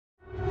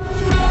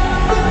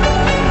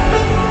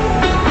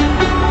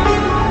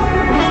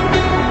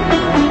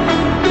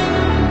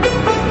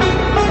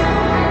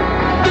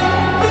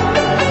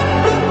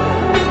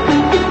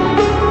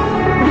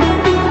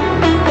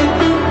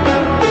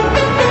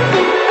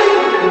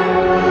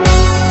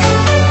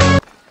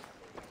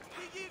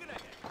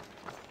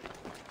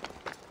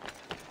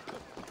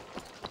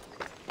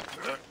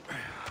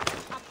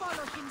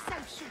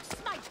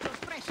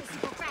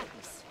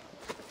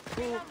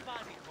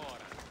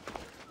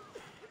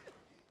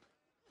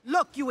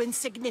Look, you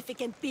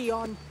insignificant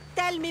peon.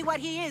 Tell me where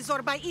he is,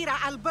 or by Ira,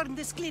 I'll burn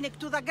this clinic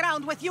to the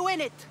ground with you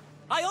in it.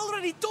 I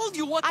already told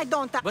you what— I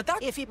don't— But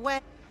that— If it were—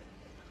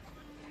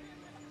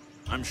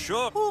 I'm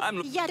sure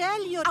I'm— Yeah,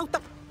 tell you out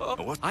of—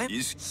 what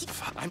is—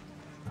 I'm—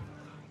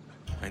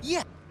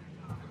 Yeah.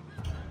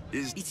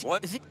 Is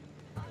what is it?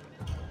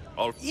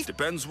 All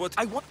depends what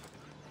I want.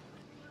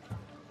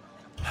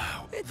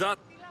 That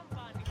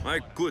I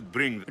could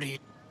bring.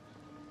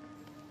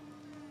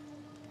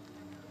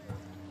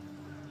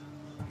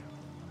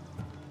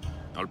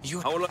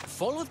 I'll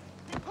follow.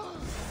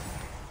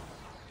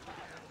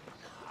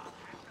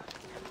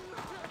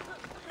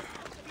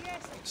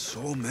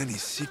 So many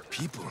sick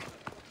people.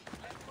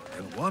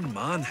 Can one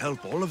man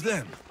help all of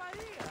them?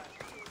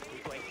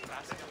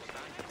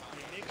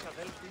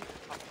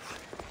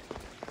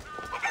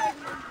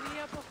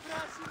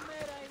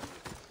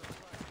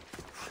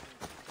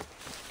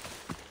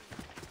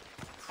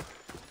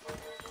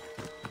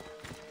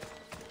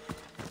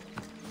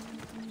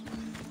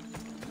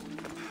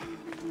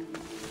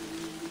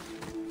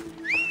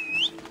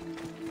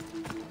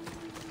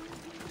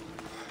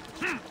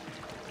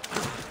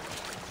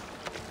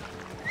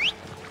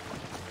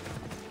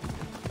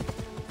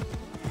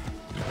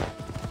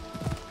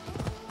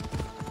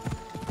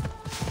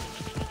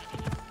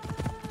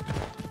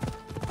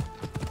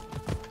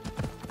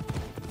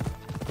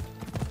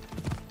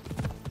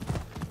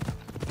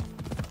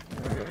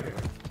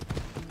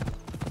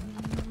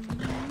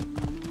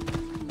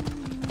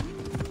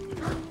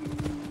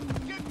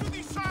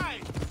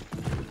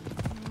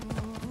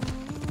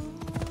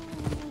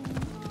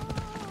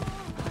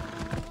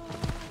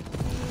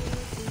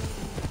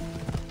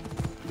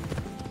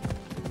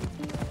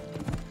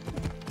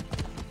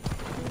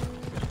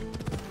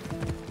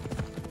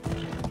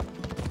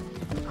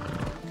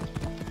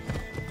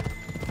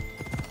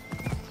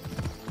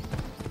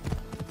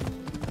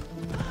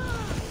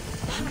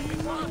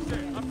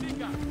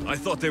 I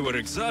thought they were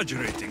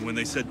exaggerating when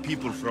they said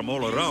people from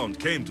all around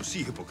came to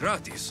see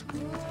Hippocrates.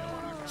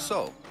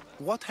 So,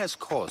 what has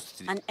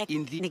caused An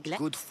in the neglect?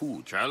 good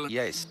food? Challenge?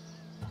 Yes.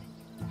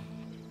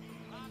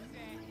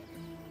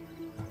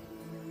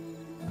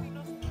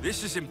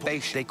 This is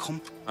important. They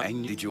come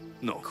and did you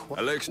No,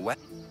 Alex. what?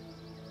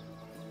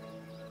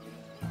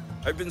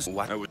 I've been.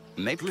 What? I was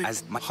Maybe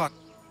as my heart.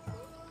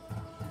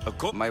 a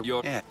cop. My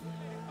Your yeah.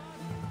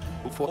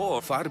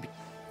 For far.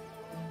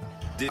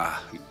 did.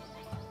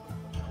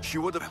 She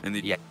would have. And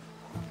the, Yeah.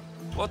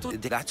 what?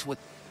 Would, That's what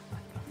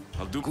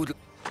I'll do. good.